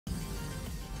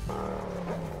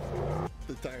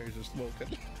The tires are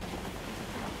smoking.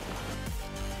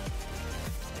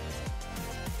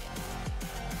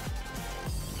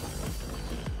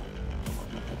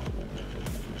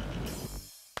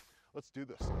 Let's do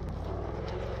this.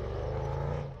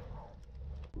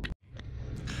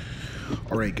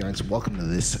 Alright guys, welcome to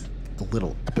this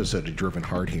little episode of Driven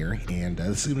Hard here, and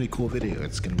this is going to be a cool video.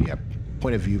 It's going to be a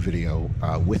point of view video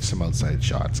with some outside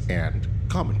shots and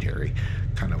commentary,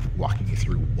 kind of walking you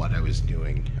through what I was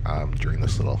doing during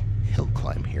this little hill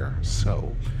climb here.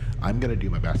 So I'm going to do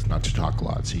my best not to talk a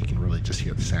lot so you can really just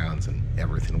hear the sounds and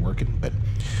everything working, but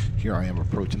here I am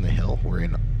approaching the hill. We're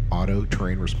in auto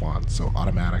terrain response, so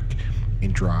automatic,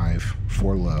 in drive,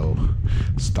 4 low,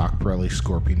 stock Pirelli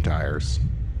Scorpion tires.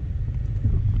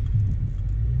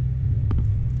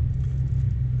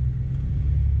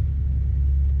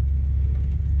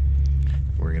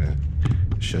 We're gonna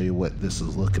show you what this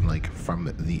is looking like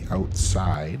from the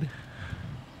outside.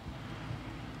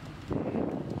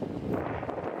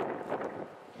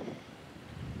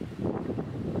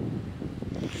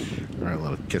 Alright, a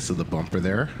little kiss of the bumper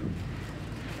there.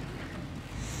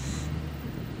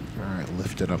 Alright,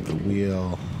 lifting up the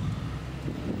wheel.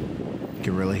 You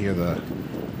can really hear the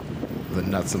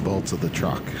nuts and bolts of the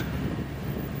truck.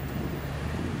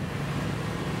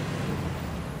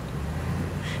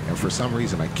 And for some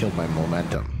reason I killed my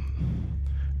momentum.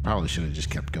 Probably should have just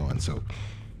kept going. So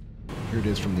here it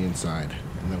is from the inside,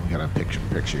 and then we got a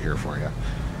picture here for you.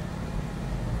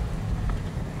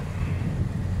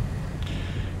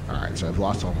 Alright, so I've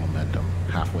lost all momentum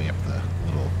halfway up the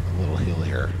little hill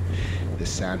here. The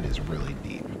sand is really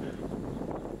deep.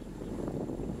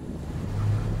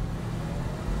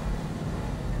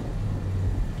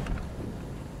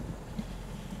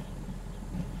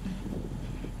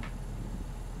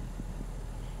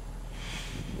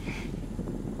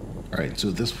 Alright, so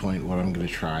at this point what I'm going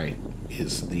to try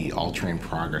is the all-terrain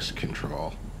progress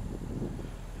control.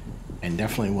 And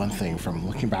definitely one thing from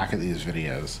looking back at these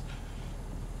videos,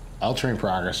 all-terrain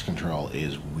progress control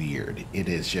is weird. It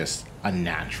is just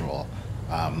unnatural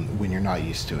when you're not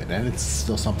used to it. And it's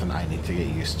still something I need to get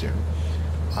used to.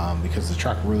 Because the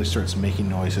truck really starts making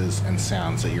noises and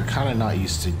sounds that you're kind of not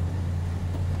used to.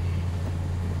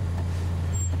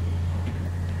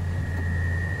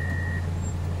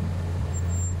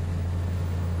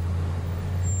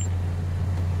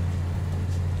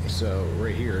 So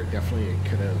right here, definitely it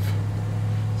could have,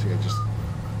 see I just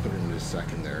put it in a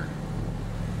second there.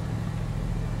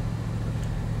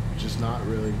 Just not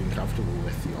really been comfortable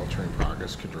with the all-terrain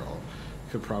progress control.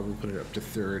 Could probably put it up to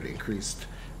third, increased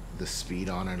the speed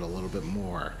on it a little bit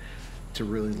more to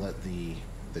really let the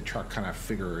truck kind of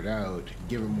figure it out,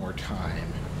 give it more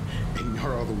time,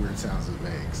 ignore all the weird sounds it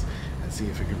makes, and see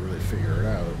if it could really figure it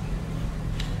out.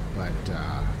 But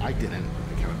I didn't.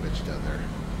 I kind of bitched out there.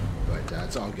 But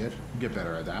it's all good. Get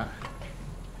better at that.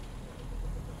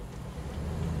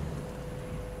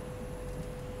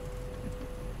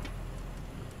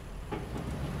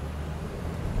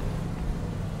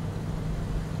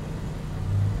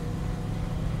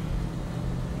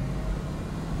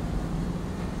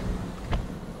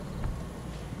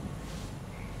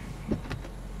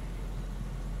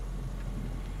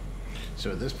 So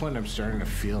at this point, I'm starting to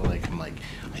feel like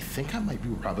I think I might be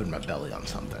rubbing my belly on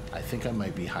something. I think I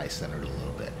might be high-centered a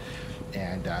little bit.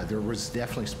 And there was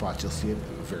definitely spots, you'll see at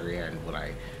the very end when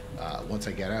once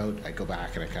I get out, I go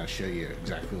back and I kind of show you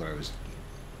exactly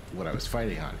what I was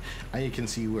fighting on. And you can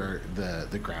see where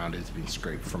the ground is being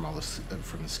scraped from all this,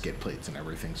 from the skid plates and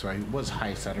everything. So I was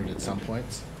high-centered at some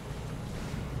points.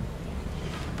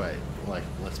 But like,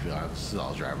 let's be honest, this is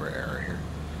all driver error here.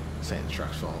 Saying the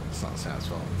truck's fault, it's not Sam's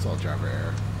fault, it's all driver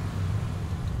error.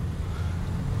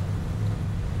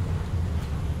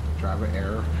 Driver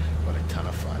error, but a ton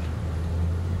of fun.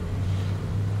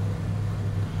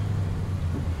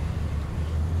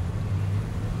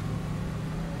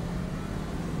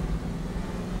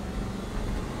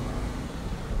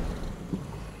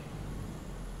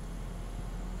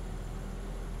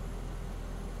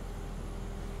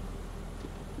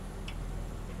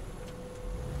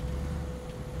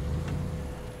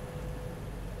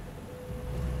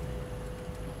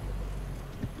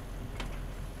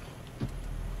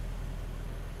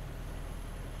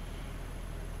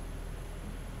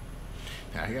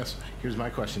 Now, I guess here's my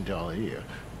question to all of you.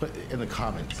 But in the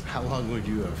comments, how long would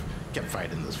you have kept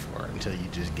fighting this for until you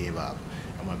just gave up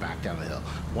and went back down the hill?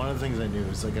 One of the things I knew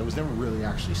is like I was never really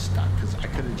actually stuck because I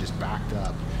could have just backed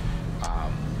up.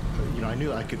 You know, I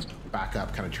knew I could back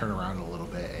up, kind of turn around a little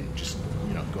bit and just,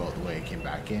 you know, go out the way and came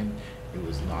back in. It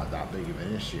was not that big of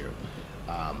an issue.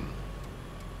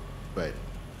 But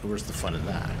where's the fun in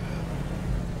that?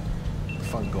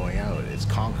 fun going out is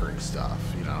conquering stuff,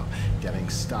 you know, getting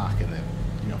stuck and then,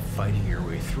 you know, fighting your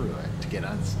way through it to get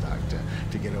unstuck,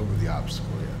 to get over the obstacle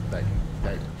that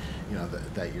you know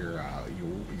that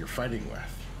you're fighting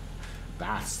with.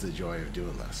 That's the joy of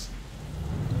doing this.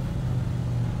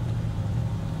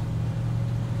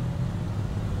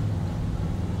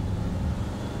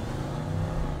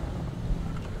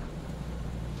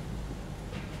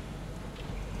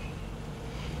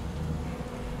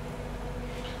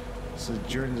 So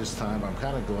during this time, I'm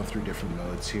kind of going through different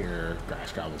modes here.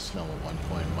 Grass, gravel, snow at one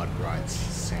point, mud rides,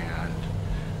 sand.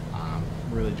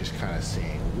 Really just kind of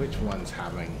seeing which one's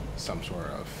having some sort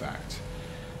of effect.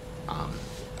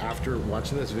 After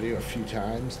watching this video a few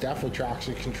times, definitely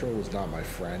traction control was not my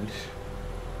friend.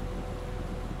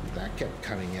 That kept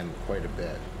coming in quite a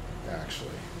bit, actually.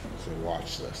 So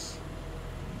watch this.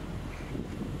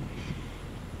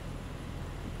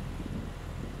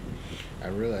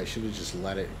 I should have just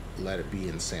let it be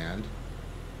in sand,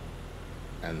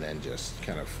 and then just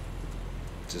kind of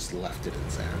just left it in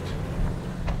sand.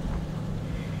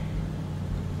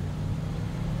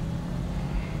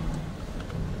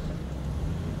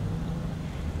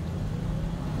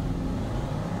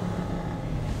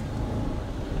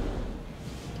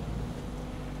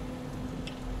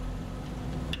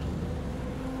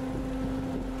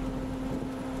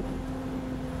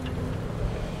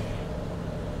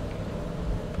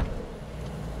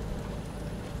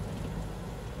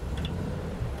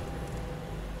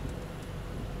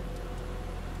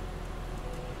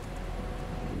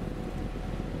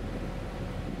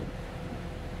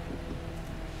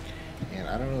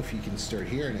 I don't know if you can start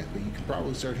hearing it, but you can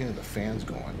probably start hearing the fans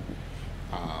going.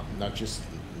 Not just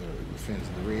the fans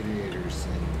of the radiators,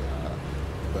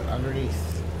 but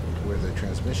underneath where the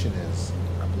transmission is,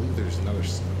 I believe there's another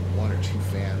 1 or 2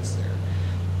 fans there.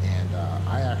 And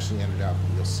I actually ended up,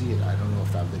 you'll see it, I don't know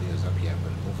if that video is up yet,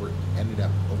 but ended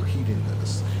up overheating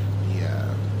this.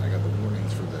 I got the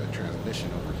warnings for the transmission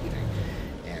overheating.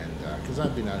 And because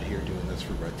I've been out here doing this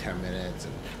for about 10 minutes,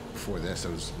 and before this I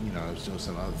was doing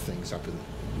some other things up in,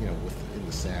 in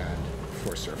the sand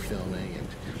before I started filming,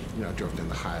 and drove down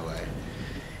the highway,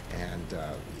 and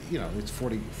it's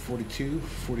 42,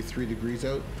 43 degrees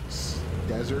out, it's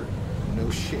desert, no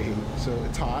shade, so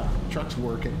it's hot, truck's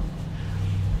working.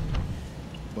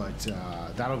 But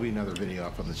that'll be another video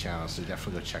up on the channel, so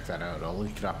definitely go check that out. I'll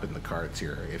link it up in the cards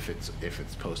here if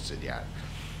it's posted yet.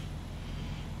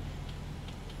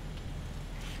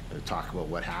 I'll talk about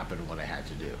what happened and what I had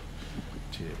to do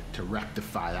to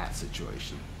rectify that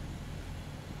situation.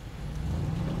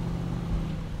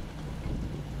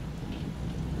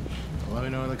 Let me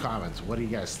know in the comments, what do you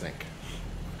guys think?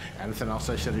 Anything else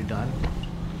I should have done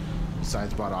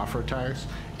besides bought off-road tires?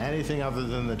 Anything other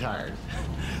than the tires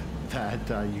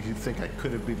that you could think I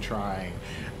could have been trying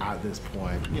at this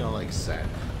point? Like I said,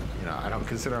 I don't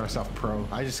consider myself pro.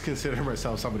 I just consider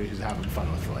myself somebody who's having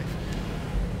fun with life.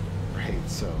 Right,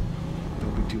 so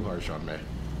don't be too harsh on me.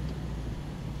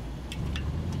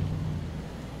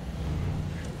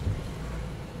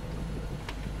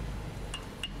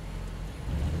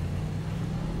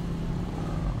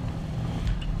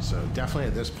 So definitely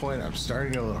at this point, I'm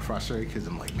starting to get a little frustrated because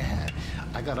I'm like, man,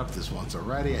 I got up this once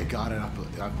already. I got it up.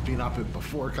 I've been up it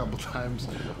before a couple times.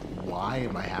 Why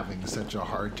am I having such a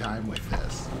hard time with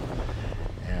this?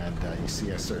 And you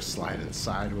see I start sliding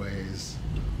sideways.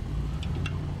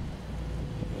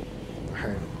 I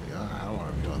don't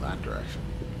want to be going that direction.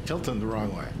 Tilting the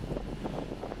wrong way.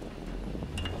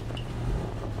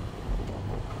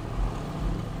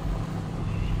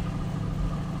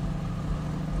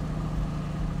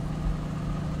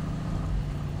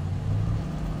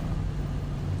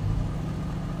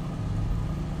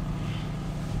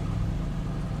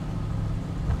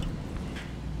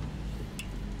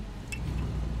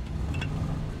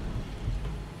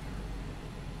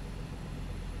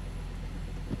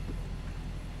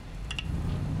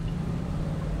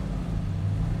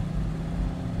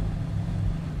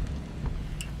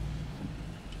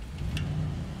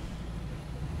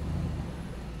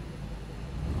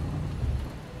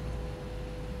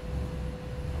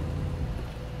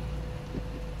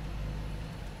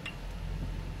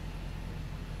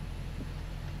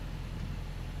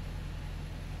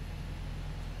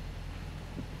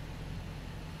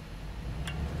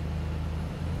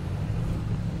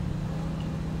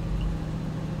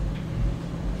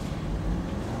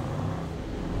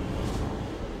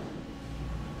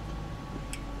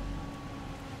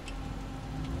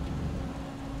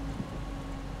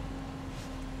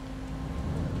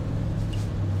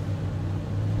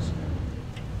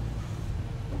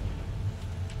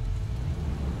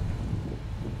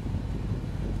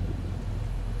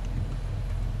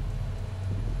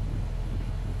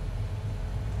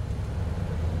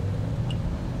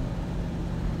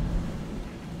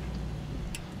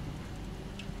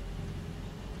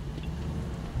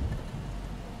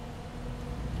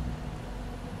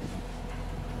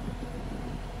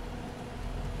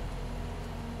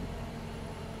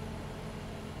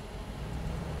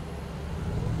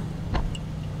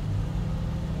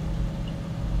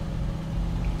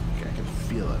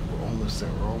 almost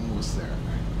there. We're almost there.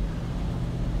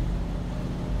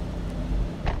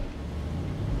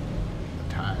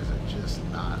 The tires are just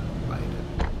not lighted.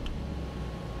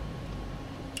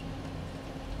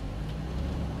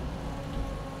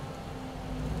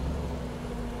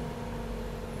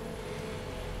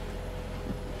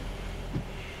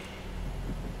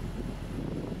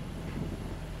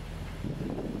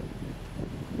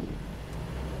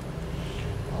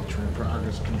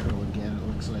 Progress control again, it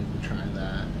looks like we're trying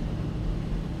that.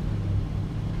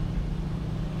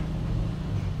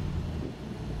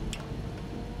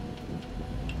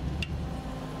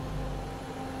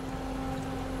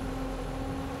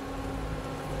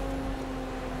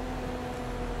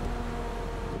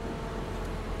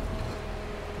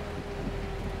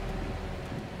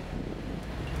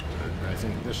 I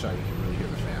think this side you can really hear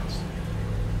the fans.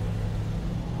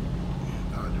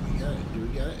 Oh, do we get it? Do we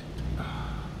get it?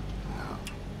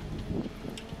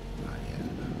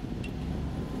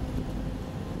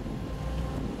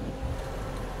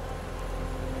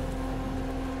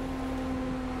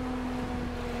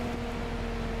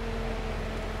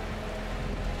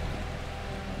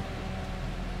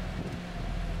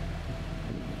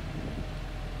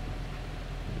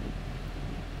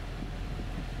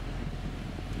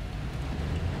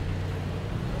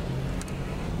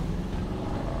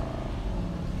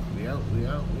 We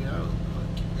out.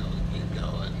 Keep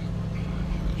going.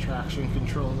 Traction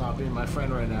control not being my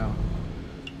friend right now.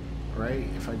 Right?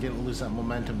 If I didn't lose that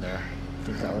momentum there, I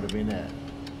think that would have been it.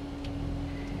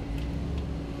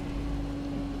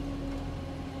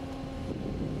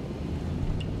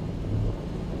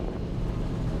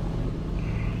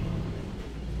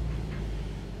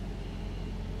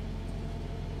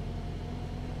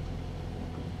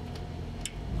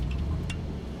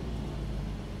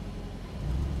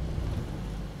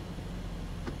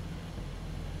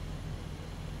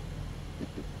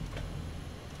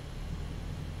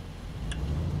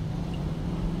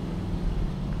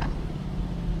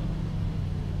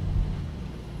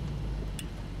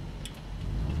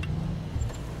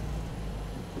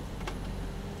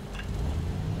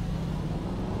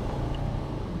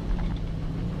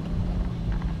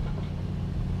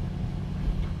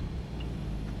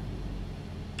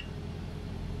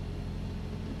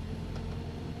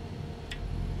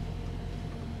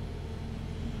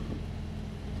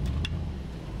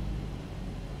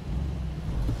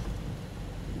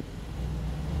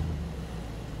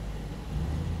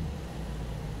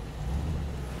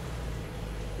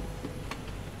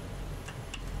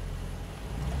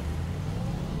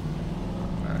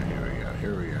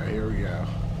 Here we go.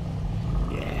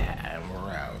 Yeah, and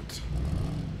we're out.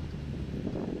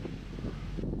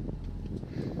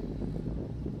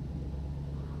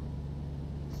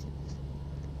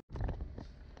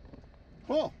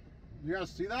 Cool. You guys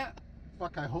see that?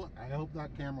 Fuck, I hope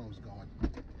that camera was going.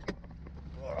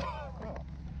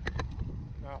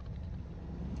 Now,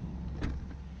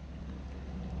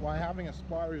 why having a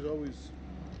spotter is always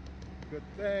a good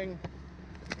thing.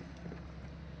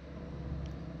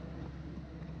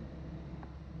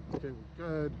 Okay, we're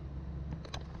good.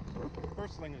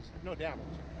 First thing is no damage.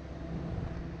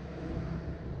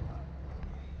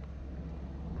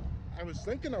 I was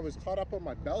thinking I was caught up on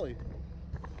my belly.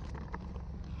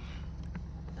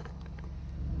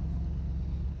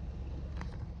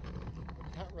 I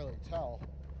can't really tell,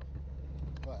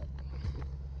 but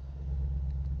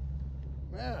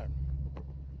man.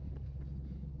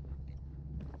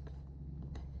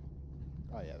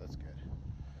 Oh yeah, that's good.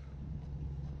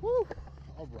 Woo!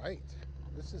 All right,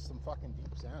 this is some fucking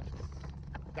deep sand.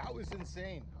 That was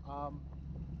insane. I'll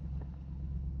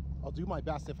do my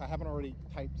best if I haven't already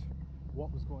typed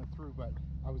what was going through, but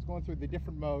I was going through the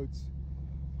different modes.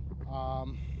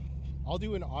 I'll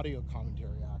do an audio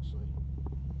commentary actually.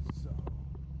 So,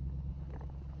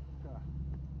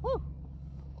 woo!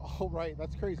 All right,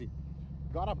 that's crazy.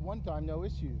 Got up one time, no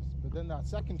issues, but then that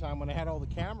second time when I had all the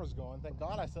cameras going, thank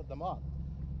God I set them up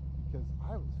because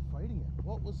I was fighting it.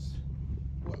 What was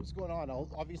going on?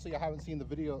 Obviously, I haven't seen the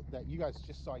video that you guys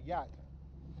just saw yet,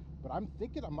 but I'm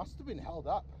thinking I must have been held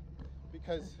up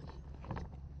because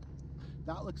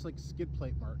that looks like skid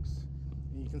plate marks,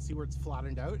 and you can see where it's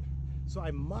flattened out. So I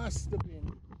must have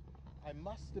been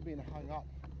hung up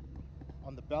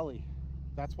on the belly.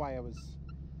 That's why I was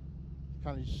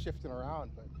kind of shifting around,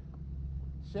 but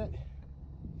shit.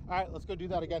 All right, let's go do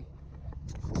that again.